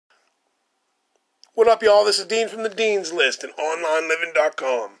What up, y'all? This is Dean from the Dean's List and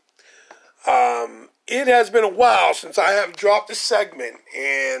OnlineLiving.com. It has been a while since I have dropped a segment,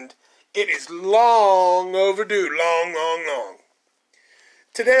 and it is long overdue. Long.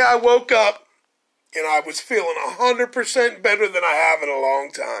 Today I woke up, and I was feeling 100% better than I have in a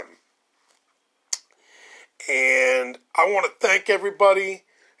long time. And I want to thank everybody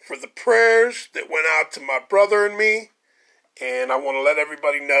for the prayers that went out to my brother and me. And I want to let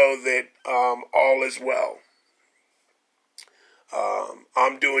everybody know that all is well.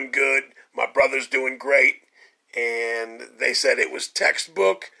 I'm doing good. My brother's doing great. And they said it was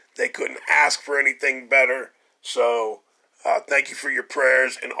textbook. They couldn't ask for anything better. So thank you for your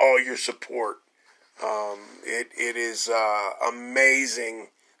prayers and all your support. It is amazing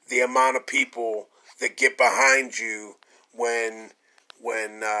the amount of people that get behind you when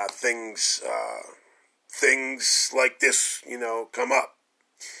things like this, come up.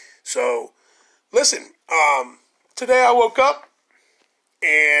 So, listen, today I woke up,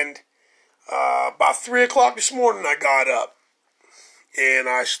 and about 3 o'clock this morning I got up, and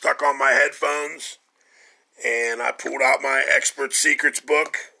I stuck on my headphones, and I pulled out my Expert Secrets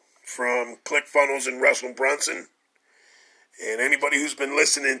book from ClickFunnels and Russell Brunson. And anybody who's been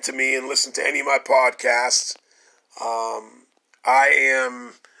listening to me and listened to any of my podcasts, I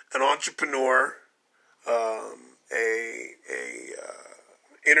am an entrepreneur,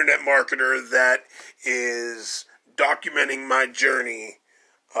 internet marketer that is documenting my journey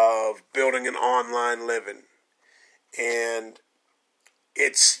of building an online living. And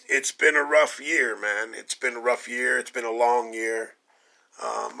it's been a rough year, man. It's been a rough year. It's been a long year.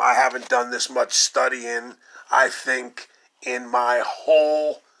 I haven't done this much studying, I think, in my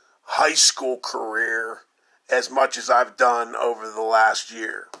whole high school career as much as I've done over the last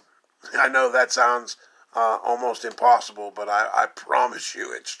year. I know that sounds almost impossible, but I promise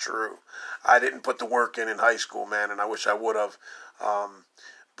you it's true. I didn't put the work in high school, man, and I wish I would have.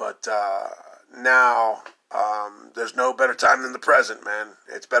 But now there's no better time than the present, man.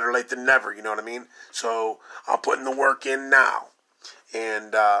 It's better late than never, you know what I mean? So I'm putting the work in now.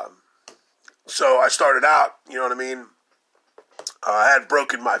 And so I started out, you know what I mean? I had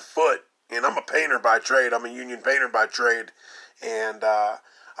broken my foot, and I'm a painter by trade. I'm a union painter by trade. And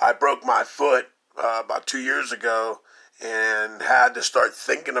I broke my foot about 2 years ago and had to start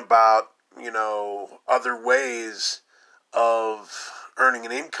thinking about, other ways of earning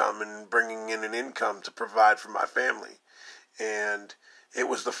an income and bringing in an income to provide for my family. And it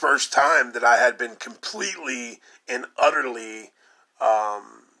was the first time that I had been completely and utterly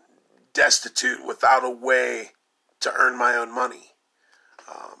destitute without a way to earn my own money.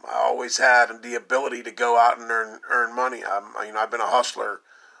 I always had the ability to go out and earn money. I've been a hustler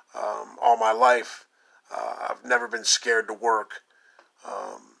all my life. I've never been scared to work.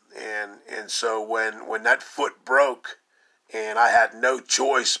 And so when that foot broke and I had no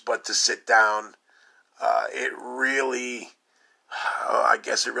choice but to sit down, it really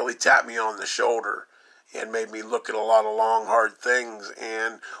tapped me on the shoulder and made me look at a lot of long, hard things.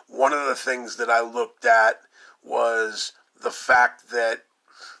 And one of the things that I looked at was the fact that,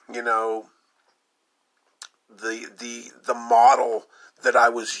 the model that I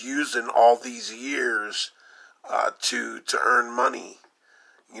was using all these years to earn money.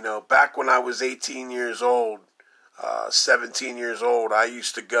 Back when I was 18 years old, 17 years old, I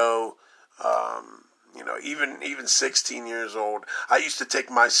used to go, even 16 years old, I used to take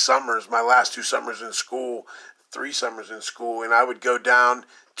my summers, my last 2 summers in school, 3 summers in school, and I would go down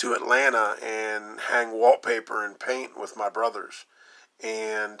to Atlanta and hang wallpaper and paint with my brothers.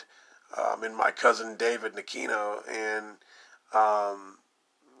 And my cousin David Nakino, and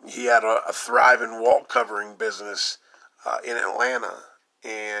he had a thriving wall covering business in Atlanta,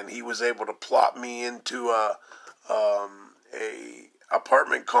 and he was able to plot me into a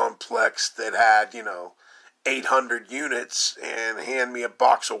apartment complex that had 800 units and hand me a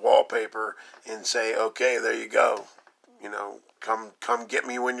box of wallpaper and say, okay, there you go, come get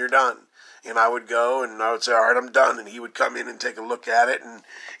me when you're done. And I would go and I would say, all right, I'm done. And he would come in and take a look at it, and,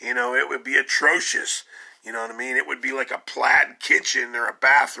 it would be atrocious. You know what I mean? It would be like a plaid kitchen or a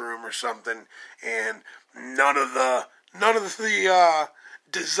bathroom or something. And none of the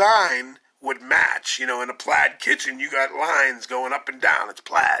design would match. In a plaid kitchen, you got lines going up and down. It's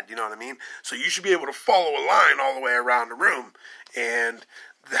plaid, you know what I mean? So you should be able to follow a line all the way around the room. And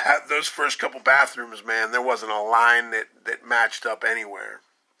those first couple bathrooms, man, there wasn't a line that matched up anywhere.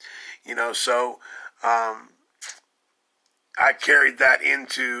 So I carried that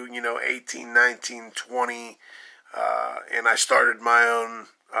into, 18, 19, 20, and I started my own,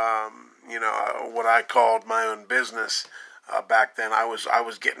 what I called my own business. back then. I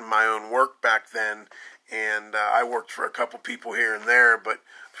was getting my own work back then, and I worked for a couple people here and there, but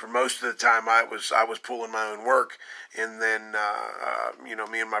for most of the time I was pulling my own work. And then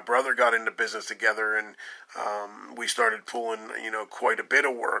me and my brother got into business together, and we started pulling quite a bit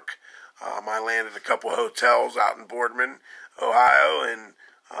of work. I landed a couple hotels out in Boardman, Ohio, and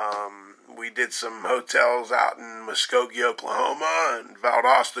we did some hotels out in Muskogee, Oklahoma, and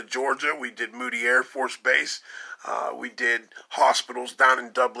Valdosta, Georgia. We did Moody Air Force Base. We did hospitals down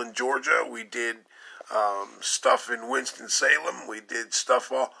in Dublin, Georgia. We did stuff in Winston-Salem. We did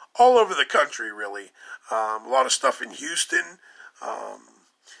stuff all over the country, really. A lot of stuff in Houston.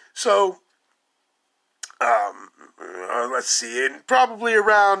 Let's see, and probably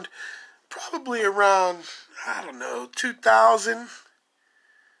around, I don't know, 2000.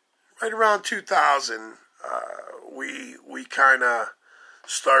 Right around 2000, we kind of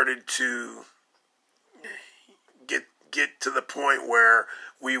started to get to the point where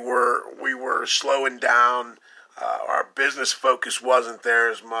we were slowing down. Our business focus wasn't there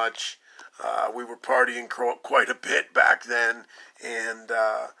as much. We were partying quite a bit back then, and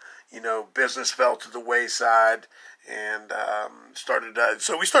business fell to the wayside, and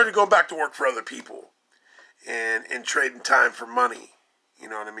so we started going back to work for other people, and trading time for money. You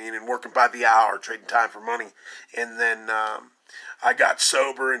know what I mean? And working by the hour, trading time for money. And then I got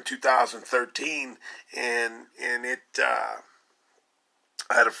sober in 2013, and I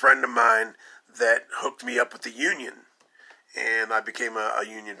had a friend of mine that hooked me up with the union, and I became a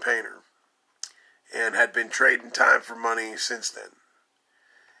union painter, and had been trading time for money since then.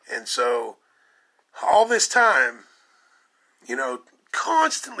 And so all this time,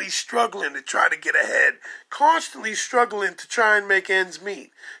 constantly struggling to try to get ahead, constantly struggling to try and make ends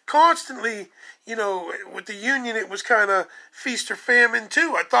meet, constantly, with the union, it was kind of feast or famine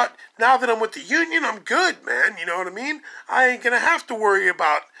too. I thought, now that I'm with the union, I'm good, man. You know what I mean? I ain't going to have to worry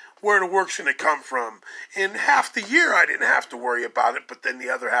about where the work's going to come from. In half the year, I didn't have to worry about it, but then the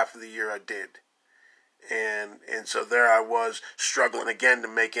other half of the year, I did. And so there I was, struggling again to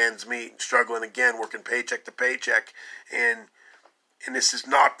make ends meet, struggling again, working paycheck to paycheck, and this is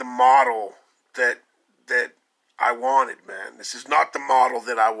not the model that I wanted, man. This is not the model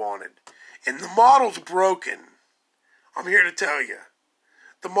that I wanted. And the model's broken. I'm here to tell you.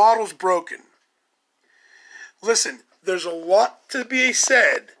 The model's broken. Listen, there's a lot to be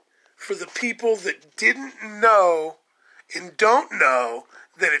said for the people that didn't know and don't know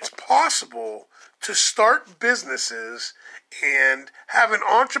that it's possible to start businesses and have an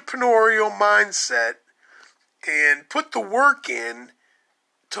entrepreneurial mindset and put the work in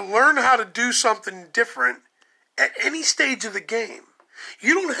to learn how to do something different at any stage of the game.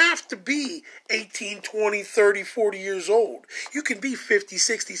 You don't have to be 18, 20, 30, 40 years old. You can be 50,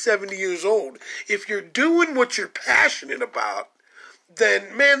 60, 70 years old. If you're doing what you're passionate about,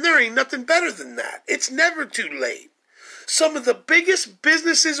 then, man, there ain't nothing better than that. It's never too late. Some of the biggest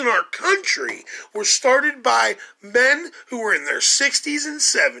businesses in our country were started by men who were in their 60s and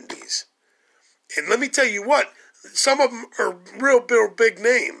 70s. And let me tell you what, some of them are real big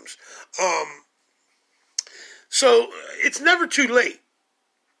names. So it's never too late.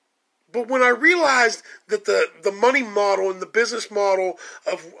 But when I realized that the money model and the business model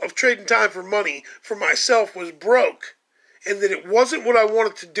of trading time for money for myself was broke, and that it wasn't what I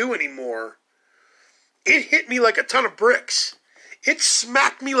wanted to do anymore, it hit me like a ton of bricks. It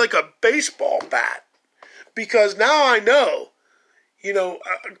smacked me like a baseball bat. Because now I know,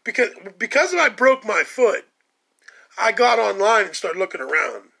 because I broke my foot, I got online and started looking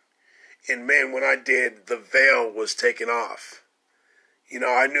around. And man, when I did, the veil was taken off.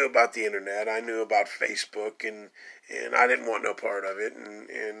 I knew about the internet. I knew about Facebook, and I didn't want no part of it.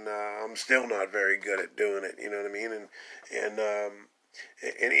 And I'm still not very good at doing it. You know what I mean?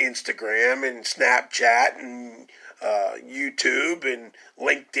 And Instagram and Snapchat and YouTube and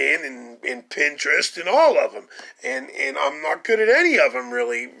LinkedIn and Pinterest and all of them. And I'm not good at any of them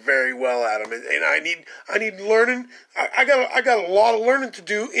really very well at them. And I need learning. I got a lot of learning to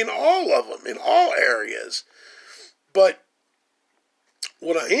do in all of them, in all areas. But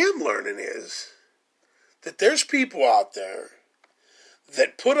what I am learning is that there's people out there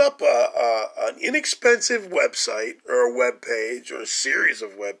that put up an inexpensive website or a web page or a series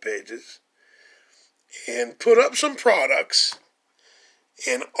of web pages and put up some products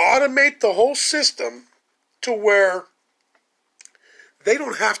and automate the whole system to where they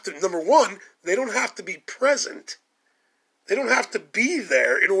don't have to, number one, they don't have to be present. They don't have to be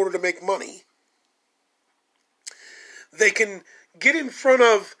there in order to make money. They can get in front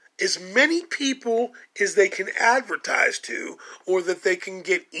of as many people as they can advertise to, or that they can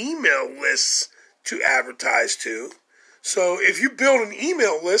get email lists to advertise to, So if you build an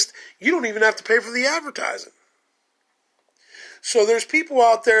email list, you don't even have to pay for the advertising. So there's people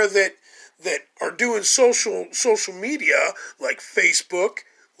out there that are doing social media like Facebook,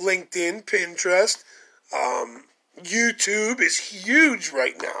 LinkedIn, Pinterest, YouTube is huge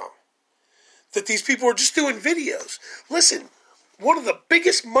right now. That these people are just doing videos. Listen, one of the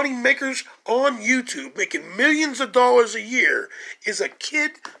biggest money makers on YouTube, making millions of dollars a year, is a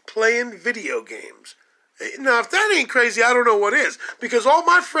kid playing video games. Now, if that ain't crazy, I don't know what is. Because all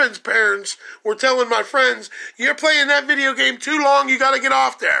my friends' parents were telling my friends, you're playing that video game too long, you got to get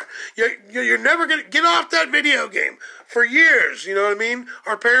off there. You're never going to get off that video game. For years, you know what I mean?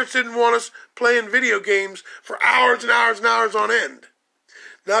 Our parents didn't want us playing video games for hours and hours and hours on end.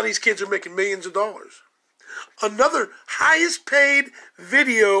 Now these kids are making millions of dollars. Another highest paid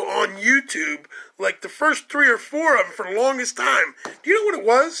video on YouTube, like the first 3 or 4 of them for the longest time. Do you know what it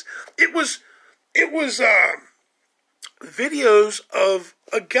was? It was videos of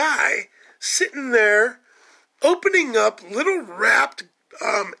a guy sitting there opening up little wrapped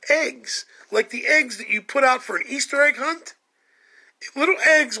eggs, like the eggs that you put out for an Easter egg hunt. Little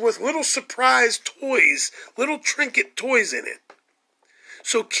eggs with little surprise toys, little trinket toys in it.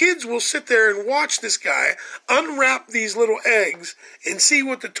 So kids will sit there and watch this guy unwrap these little eggs and see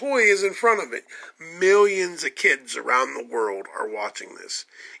what the toy is in front of it. Millions of kids around the world are watching this.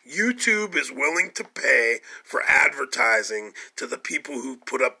 YouTube is willing to pay for advertising to the people who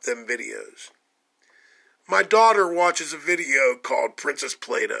put up them videos. My daughter watches a video called Princess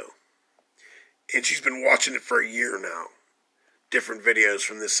Play-Doh, and she's been watching it for a year now. Different videos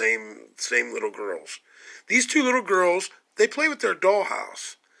from the same little girls. These 2 little girls, they play with their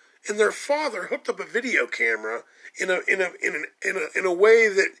dollhouse, and their father hooked up a video camera in a way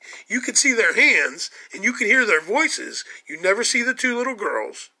that you could see their hands and you could hear their voices. You never see the 2 little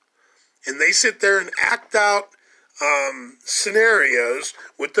girls, and they sit there and act out scenarios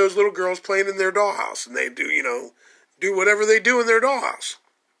with those little girls playing in their dollhouse, and they do whatever they do in their dollhouse,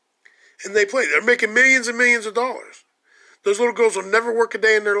 and they play. They're making millions and millions of dollars. Those little girls will never work a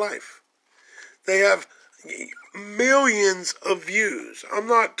day in their life. They have millions of views. I'm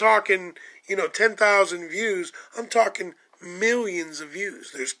not talking, 10,000 views. I'm talking millions of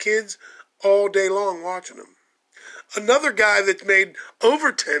views. There's kids all day long watching them. Another guy that's made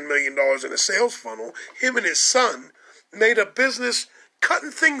over $10 million in a sales funnel, him and his son, made a business cutting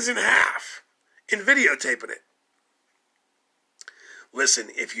things in half and videotaping it. Listen,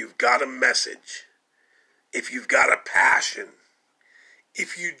 if you've got a message, if you've got a passion,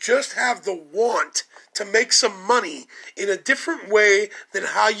 if you just have the want to make some money in a different way than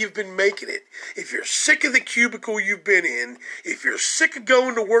how you've been making it, if you're sick of the cubicle you've been in, if you're sick of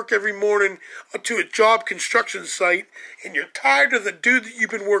going to work every morning to a job construction site, and you're tired of the dude that you've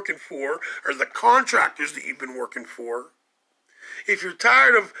been working for, or the contractors that you've been working for, if you're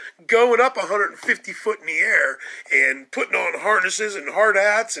tired of going up 150 foot in the air and putting on harnesses and hard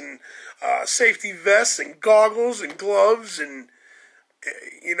hats and safety vests and goggles and gloves and,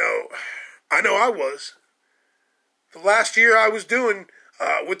 I know I was. The last year I was doing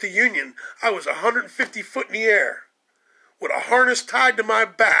with the union, I was 150 foot in the air with a harness tied to my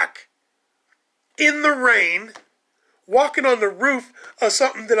back in the rain, walking on the roof of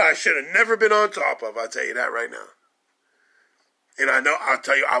something that I should have never been on top of. I'll tell you that right now. And I'll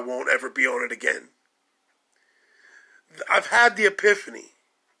tell you, I won't ever be on it again. I've had the epiphany.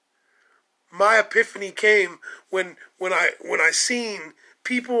 My epiphany came when I seen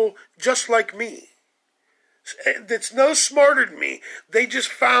people just like me, that's no smarter than me. They just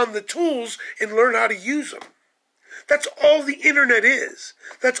found the tools and learned how to use them. That's all the internet is.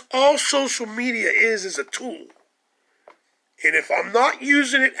 That's all social media is a tool. And if I'm not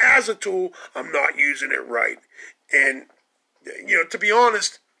using it as a tool, I'm not using it right. And, to be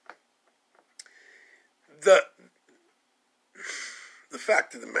honest, the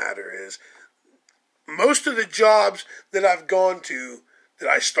fact of the matter is, most of the jobs that I've gone to, that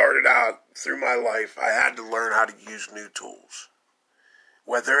I started out through my life, I had to learn how to use new tools.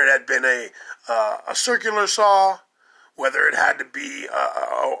 Whether it had been a circular saw, whether it had to be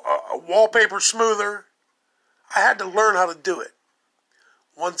a wallpaper smoother, I had to learn how to do it.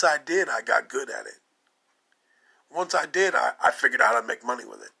 Once I did, I got good at it. Once I did, I figured out how to make money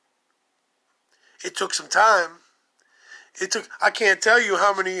with it. It took some time. I can't tell you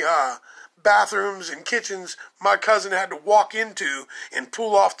how many bathrooms and kitchens my cousin had to walk into and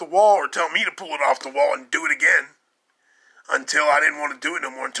pull off the wall, or tell me to pull it off the wall and do it again, until I didn't want to do it no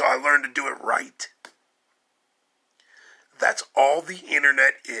more, until I learned to do it right. That's all the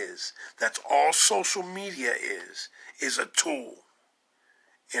internet is. That's all social media is a tool.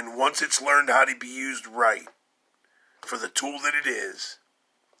 And once it's learned how to be used right, for the tool that it is,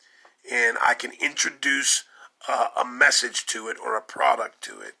 and I can introduce a message to it or a product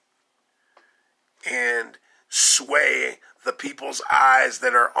to it and sway the people's eyes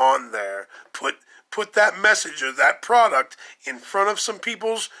that are on there, put that message or that product in front of some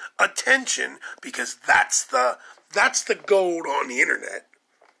people's attention, because that's the gold on the internet,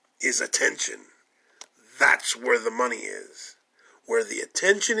 is attention. That's where the money is. Where the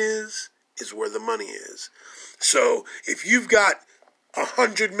attention is where the money is. So if you've got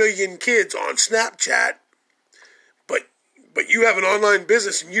 100 million kids on Snapchat, but you have an online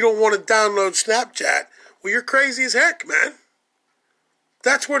business and you don't want to download Snapchat, well, you're crazy as heck, man.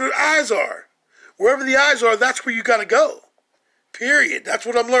 That's where the eyes are. Wherever the eyes are, that's where you got to go. Period. That's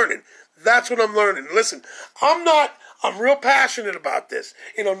what I'm learning. Listen, I'm real passionate about this.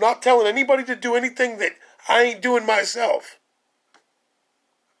 And I'm not telling anybody to do anything that I ain't doing myself.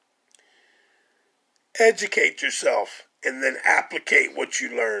 Educate yourself and then applicate what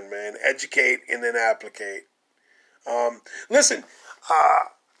you learn, man. Educate and then applicate. Listen,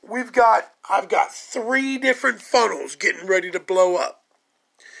 I've got 3 different funnels getting ready to blow up.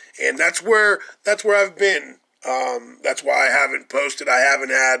 And that's where I've been. That's why I haven't posted. I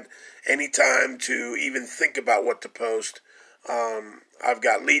haven't had any time to even think about what to post. I've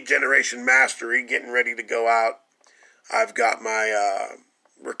got Lead Generation Mastery getting ready to go out. I've got my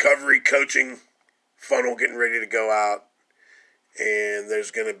recovery coaching funnel getting ready to go out. And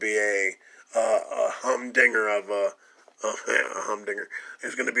there's going to be a humdinger of a humdinger.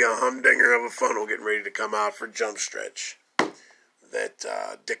 There's going to be a humdinger of a funnel getting ready to come out for Jump Stretch. That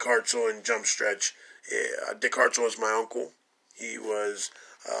Dick Hartzell and Jump Stretch. Dick Hartzell is my uncle. He was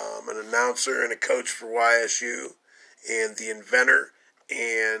an announcer and a coach for YSU, and the inventor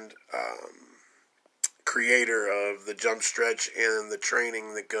and creator of the Jump Stretch and the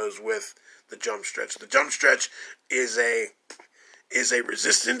training that goes with the Jump Stretch. The Jump Stretch is a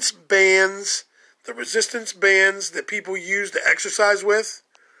resistance bands. The resistance bands that people use to exercise with.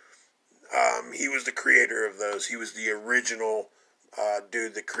 He was the creator of those. He was the original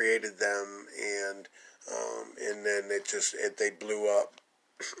dude that created them, and then they blew up.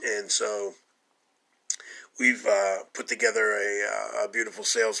 And so we've put together a beautiful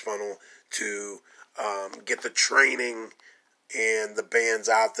sales funnel to get the training and the bands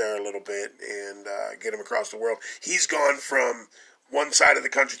out there a little bit and get them across the world. He's gone from one side of the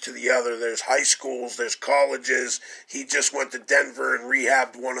country to the other. There's high schools, there's colleges. He just went to Denver and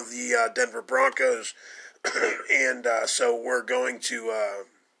rehabbed one of the Denver Broncos. And so we're going to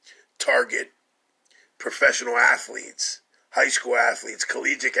target professional athletes, high school athletes,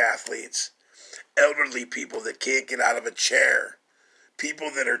 collegiate athletes, elderly people that can't get out of a chair,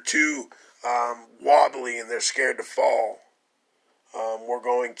 people that are too wobbly and they're scared to fall. We're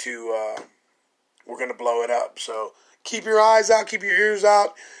going to blow it up. So keep your eyes out, keep your ears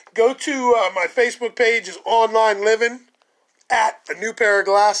out. Go to my Facebook page is Online Living at A New Pair of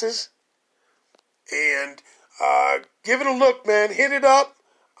Glasses. And give it a look, man. Hit it up.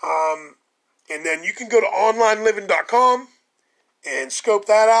 And then you can go to onlineliving.com and scope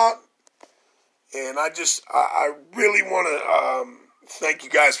that out. And I really want to thank you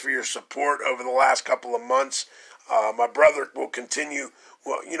guys for your support over the last couple of months. My brother will continue.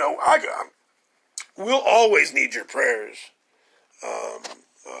 Well, we'll always need your prayers.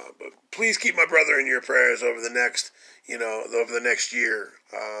 But please keep my brother in your prayers over the next year.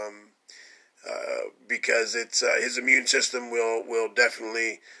 Because it's his immune system will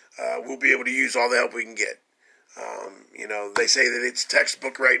definitely we'll be able to use all the help we can get. They say that it's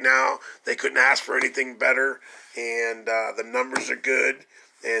textbook right now. They couldn't ask for anything better, and the numbers are good.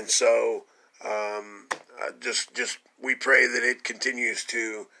 And so just we pray that it continues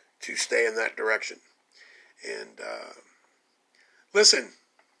to stay in that direction. And listen,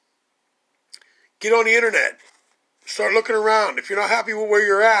 get on the internet, start looking around. If you're not happy with where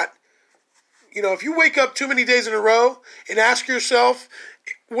you're at, if you wake up too many days in a row and ask yourself,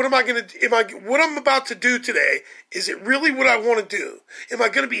 what I'm about to do today, is it really what I want to do? Am I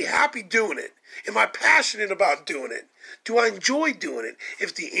going to be happy doing it? Am I passionate about doing it? Do I enjoy doing it?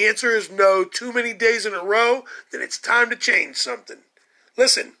 If the answer is no, too many days in a row, then it's time to change something.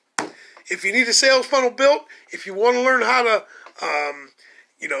 Listen, if you need a sales funnel built, if you want to learn how to,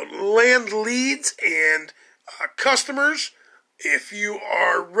 land leads and customers, if you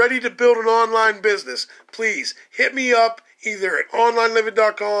are ready to build an online business, please hit me up either at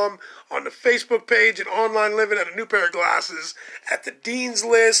onlineliving.com, on the Facebook page at Online Living at A New Pair of Glasses, at the Dean's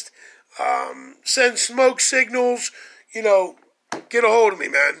List, send smoke signals, get a hold of me,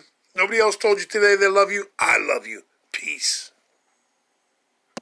 man. Nobody else told you today they love you. I love you. Peace.